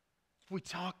 If we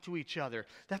talk to each other.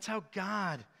 That's how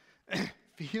God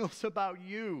feels about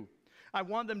you. I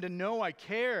want them to know I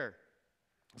care.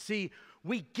 See,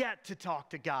 we get to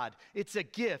talk to God. It's a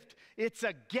gift. It's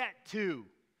a get to.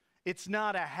 It's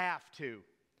not a have to.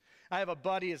 I have a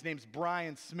buddy, his name's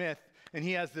Brian Smith, and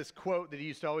he has this quote that he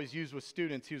used to always use with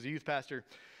students. He was a youth pastor.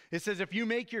 It says, if you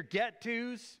make your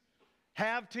get-tos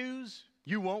have-tos,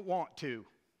 you won't want to.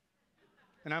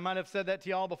 And I might have said that to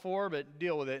y'all before, but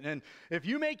deal with it. And if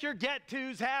you make your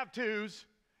get-tos have-tos,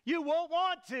 you won't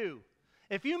want to.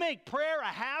 If you make prayer a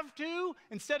have-to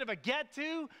instead of a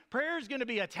get-to, prayer is going to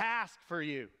be a task for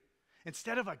you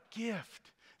instead of a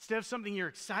gift, instead of something you're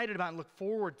excited about and look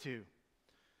forward to.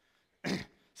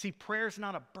 See, prayer is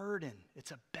not a burden. It's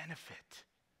a benefit.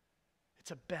 It's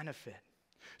a benefit.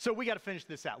 So we got to finish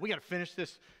this out. We got to finish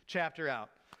this chapter out.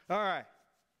 All right.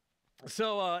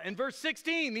 So in verse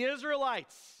 16, the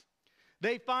Israelites,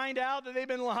 they find out that they've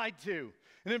been lied to.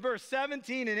 And in verse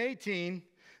 17 and 18,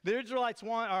 the Israelites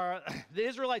want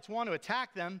to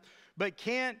attack them, but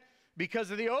can't because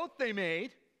of the oath they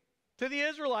made to the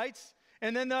Israelites.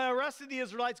 And then the rest of the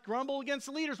Israelites grumble against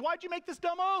the leaders. Why'd you make this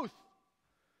dumb oath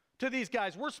to these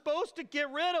guys? We're supposed to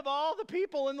get rid of all the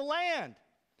people in the land.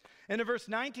 And in verse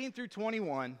 19 through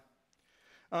 21,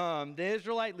 the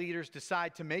Israelite leaders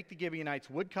decide to make the Gibeonites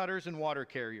woodcutters and water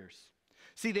carriers.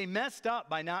 See, they messed up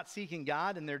by not seeking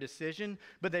God in their decision,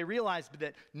 but they realized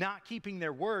that not keeping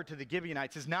their word to the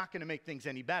Gibeonites is not going to make things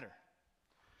any better.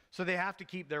 So they have to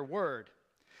keep their word.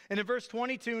 And in verse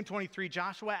 22 and 23,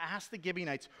 Joshua asked the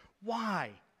Gibeonites,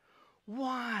 why?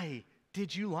 Why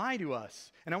did you lie to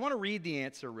us? And I want to read the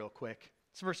answer real quick.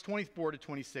 It's verse 24 to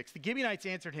 26. The Gibeonites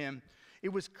answered him,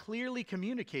 it was clearly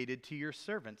communicated to your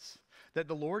servants that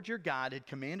the Lord your God had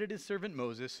commanded his servant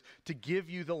Moses to give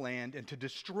you the land and to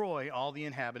destroy all the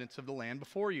inhabitants of the land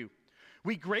before you.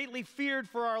 We greatly feared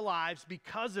for our lives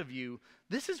because of you.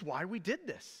 This is why we did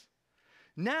this.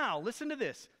 Now, listen to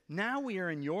this. Now we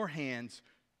are in your hands.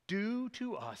 Do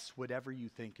to us whatever you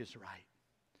think is right.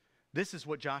 This is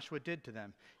what Joshua did to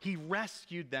them. He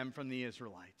rescued them from the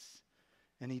Israelites,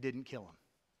 and he didn't kill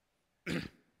them.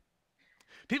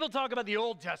 People talk about the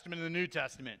Old Testament and the New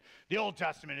Testament. The Old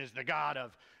Testament is the God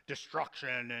of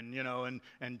destruction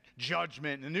and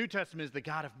judgment. And the New Testament is the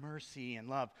God of mercy and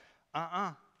love.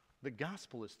 The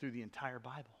gospel is through the entire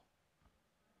Bible.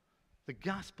 The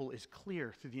gospel is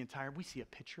clear through the entire, we see a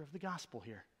picture of the gospel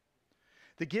here.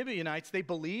 The Gibeonites, they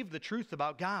believed the truth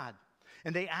about God,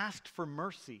 and they asked for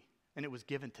mercy, and it was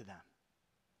given to them.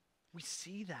 We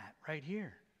see that right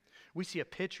here. We see a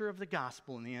picture of the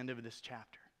gospel in the end of this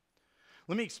chapter.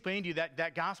 Let me explain to you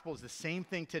that gospel is the same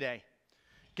thing today.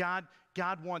 God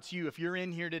wants you, if you're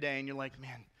in here today and you're like,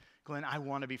 man, Glenn, I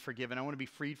want to be forgiven. I want to be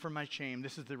freed from my shame.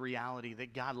 This is the reality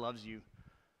that God loves you.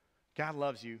 God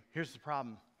loves you. Here's the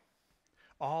problem.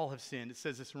 All have sinned. It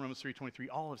says this in Romans 3:23.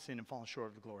 All have sinned and fallen short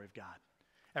of the glory of God.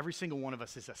 Every single one of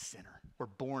us is a sinner. We're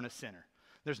born a sinner.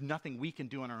 There's nothing we can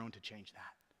do on our own to change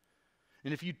that.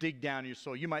 And if you dig down in your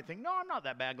soul, you might think, no, I'm not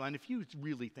that bad, Glenn. If you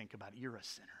really think about it, you're a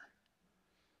sinner.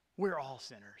 We're all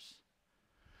sinners.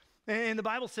 And the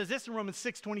Bible says this in Romans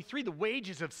 6:23, the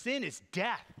wages of sin is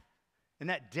death. And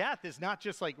that death is not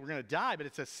just like we're going to die, but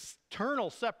it's an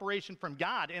eternal separation from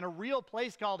God in a real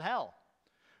place called hell.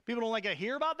 People don't like to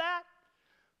hear about that,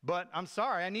 but I'm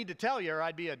sorry, I need to tell you or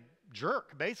I'd be a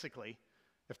jerk, basically.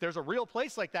 If there's a real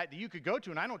place like that you could go to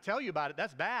and I don't tell you about it,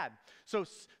 that's bad. So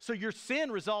your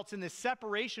sin results in this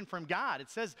separation from God.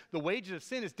 It says the wages of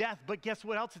sin is death, but guess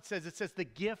what else it says? It says the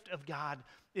gift of God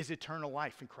is eternal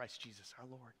life in Christ Jesus our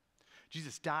Lord.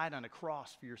 Jesus died on a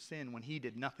cross for your sin when he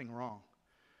did nothing wrong.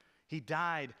 He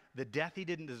died the death he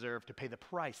didn't deserve to pay the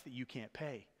price that you can't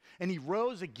pay. And he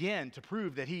rose again to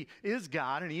prove that he is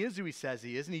God and he is who he says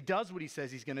he is and he does what he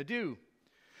says he's going to do.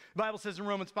 The Bible says in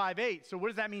Romans 5:8, so what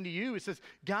does that mean to you? It says,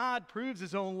 God proves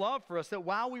his own love for us, that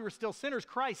while we were still sinners,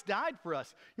 Christ died for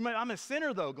us. You might, I'm a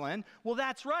sinner though, Glenn. Well,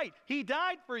 that's right. He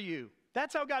died for you.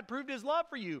 That's how God proved his love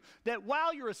for you, that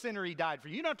while you're a sinner, he died for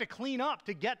you. You don't have to clean up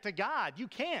to get to God. You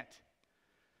can't.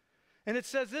 And it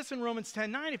says this in Romans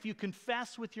 10:9, if you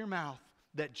confess with your mouth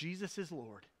that Jesus is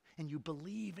Lord and you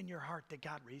believe in your heart that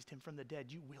God raised him from the dead,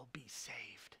 you will be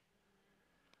saved.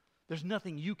 There's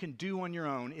nothing you can do on your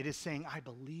own. It is saying, I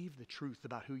believe the truth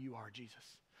about who you are,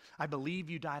 Jesus. I believe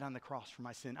you died on the cross for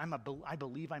my sin. I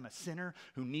believe I'm a sinner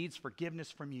who needs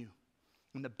forgiveness from you.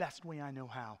 And the best way I know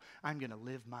how, I'm going to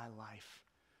live my life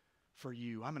for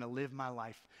you. I'm going to live my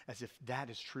life as if that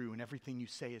is true and everything you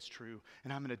say is true.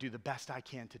 And I'm going to do the best I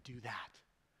can to do that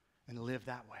and live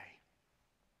that way.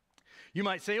 You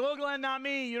might say, well, Glenn, not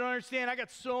me. You don't understand. I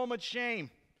got so much shame.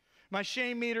 My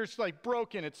shame meter's like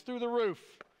broken. It's through the roof.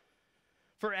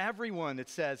 For everyone, it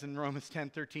says in Romans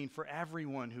 10:13, for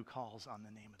everyone who calls on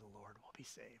the name of the Lord will be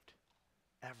saved.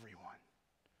 Everyone.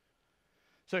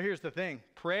 So here's the thing.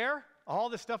 Prayer, all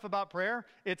this stuff about prayer,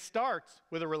 it starts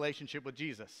with a relationship with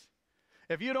Jesus.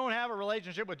 If you don't have a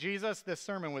relationship with Jesus, this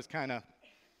sermon was kind of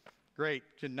great,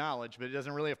 good knowledge, but it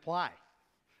doesn't really apply.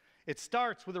 It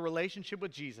starts with a relationship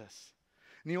with Jesus.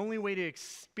 And the only way to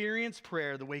experience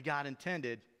prayer the way God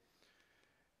intended,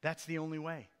 that's the only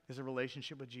way, is a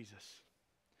relationship with Jesus.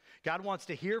 God wants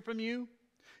to hear from you.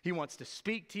 He wants to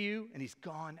speak to you, and he's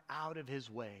gone out of his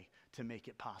way to make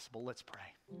it possible. Let's pray.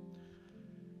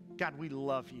 God, we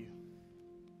love you,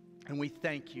 and we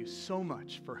thank you so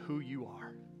much for who you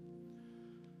are.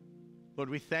 Lord,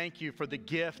 we thank you for the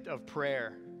gift of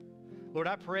prayer. Lord,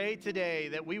 I pray today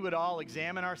that we would all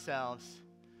examine ourselves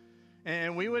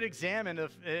and we would examine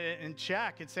and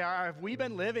check and say, have we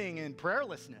been living in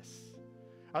prayerlessness?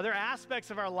 Are there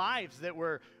aspects of our lives that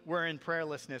we're in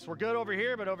prayerlessness? We're good over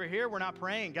here, but over here we're not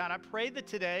praying. God, I pray that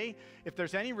today, if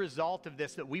there's any result of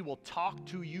this, that we will talk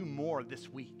to you more this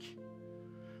week.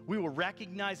 We will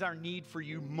recognize our need for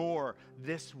you more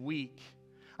this week.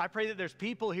 I pray that there's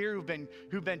people here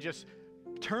who've been just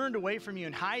turned away from you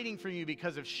and hiding from you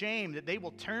because of shame, that they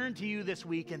will turn to you this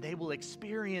week and they will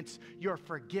experience your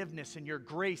forgiveness and your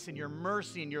grace and your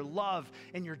mercy and your love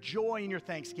and your joy and your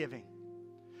thanksgiving.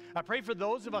 I pray for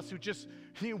those of us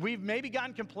who we've maybe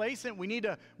gotten complacent. We need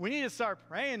to start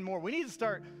praying more. We need to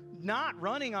start not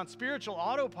running on spiritual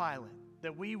autopilot,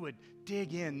 that we would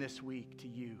dig in this week to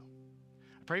you.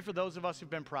 I pray for those of us who've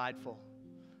been prideful,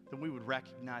 that we would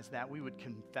recognize that, we would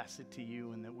confess it to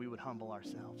you, and that we would humble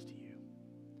ourselves to you.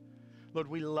 Lord,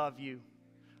 we love you.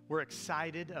 We're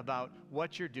excited about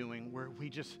what you're doing. We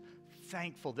just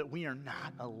thankful that we are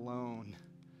not alone,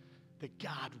 that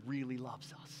God really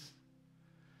loves us.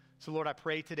 So, Lord, I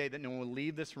pray today that no one will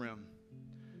leave this room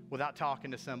without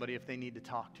talking to somebody if they need to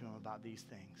talk to them about these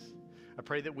things. I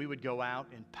pray that we would go out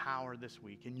in power this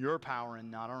week, in your power and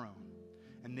not our own,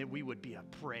 and that we would be a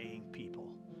praying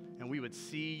people, and we would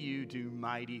see you do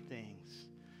mighty things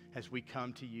as we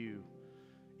come to you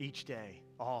each day,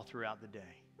 all throughout the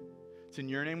day. It's in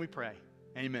your name we pray.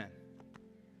 Amen.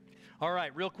 All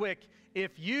right, real quick,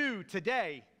 if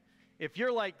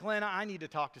you're like, Glenn, I need to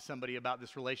talk to somebody about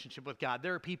this relationship with God.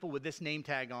 There are people with this name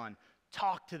tag on.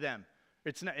 Talk to them.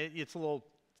 It's a little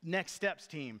next steps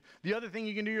team. The other thing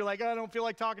you can do, you're like, I don't feel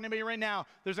like talking to anybody right now.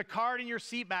 There's a card in your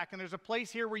seat back, and there's a place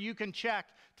here where you can check.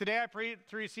 Today I pray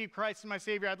to receive Christ as my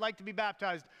Savior. I'd like to be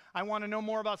baptized. I want to know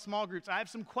more about small groups. I have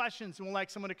some questions and would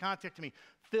like someone to contact me.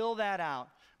 Fill that out.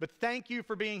 But thank you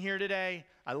for being here today.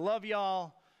 I love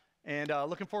y'all, and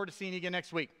looking forward to seeing you again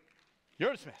next week.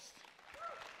 You're dismissed.